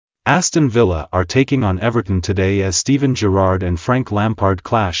Aston Villa are taking on Everton today as Steven Gerrard and Frank Lampard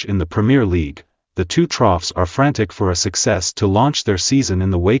clash in the Premier League. The two troughs are frantic for a success to launch their season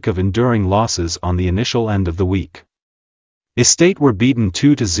in the wake of enduring losses on the initial end of the week. Estate were beaten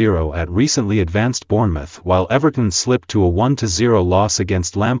 2-0 at recently advanced Bournemouth, while Everton slipped to a 1-0 loss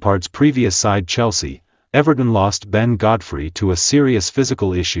against Lampard's previous side Chelsea. Everton lost Ben Godfrey to a serious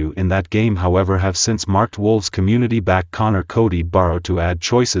physical issue in that game, however have since marked Wolves community back Conor Coady borrowed to add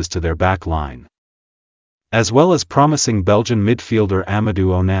choices to their back line, as well as promising Belgian midfielder Amadou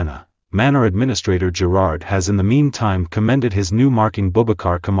Onana. Manor administrator Gerrard has in the meantime commended his new marking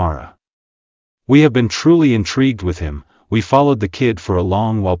Boubacar Kamara. "We have been truly intrigued with him. We followed the kid for a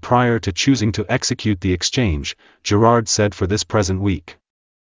long while prior to choosing to execute the exchange," Gerrard said for this present week.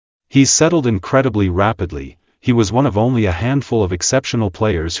 "He's settled incredibly rapidly. He was one of only a handful of exceptional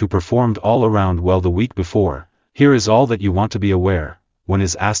players who performed all around well the week before. Here is all that you want to be aware. When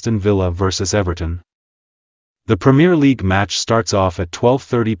is Aston Villa versus Everton?" The Premier League match starts off at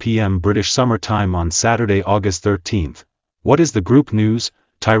 12:30 p.m. British Summer Time on Saturday, August 13th. What is the group news?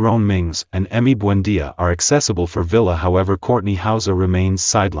 Tyrone Mings and Emi Buendia are accessible for Villa, however Courtney Houser remains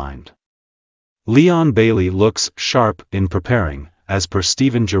sidelined. Leon Bailey looks sharp in preparing, as per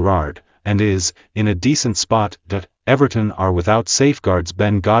Steven Gerrard, and is in a decent spot. Everton are without safeguards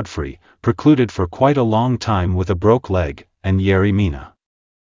Ben Godfrey, precluded for quite a long time with a broke leg, and Yerry Mina.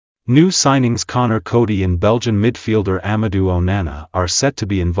 New signings Conor Coady and Belgian midfielder Amadou Onana are set to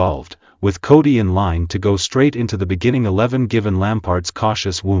be involved, with Coady in line to go straight into the beginning 11 given Lampard's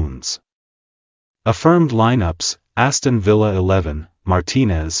cautious wounds. Affirmed lineups: Aston Villa 11,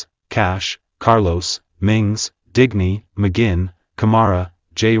 Martinez, Cash, Carlos, Mings, Digne, McGinn, Kamara,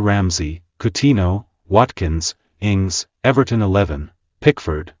 J. Ramsey, Coutinho, Watkins, Ings. Everton 11,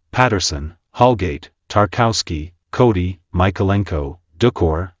 Pickford, Patterson, Holgate, Tarkowski, Coady, Mykolenko,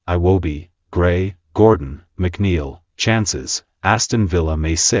 Doucouré, Iwobi, Gray, Gordon, McNeil. Chances: Aston Villa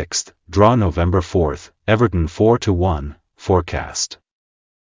May 6th, draw November 4th, Everton 4-1, forecast.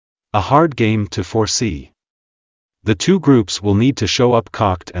 A hard game to foresee. The two groups will need to show up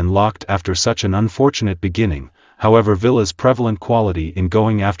cocked and locked after such an unfortunate beginning. However, Villa's prevalent quality in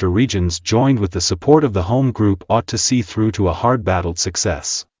going after regions joined with the support of the home group ought to see through to a hard-battled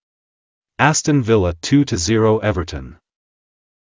success. Aston Villa 2-0 Everton.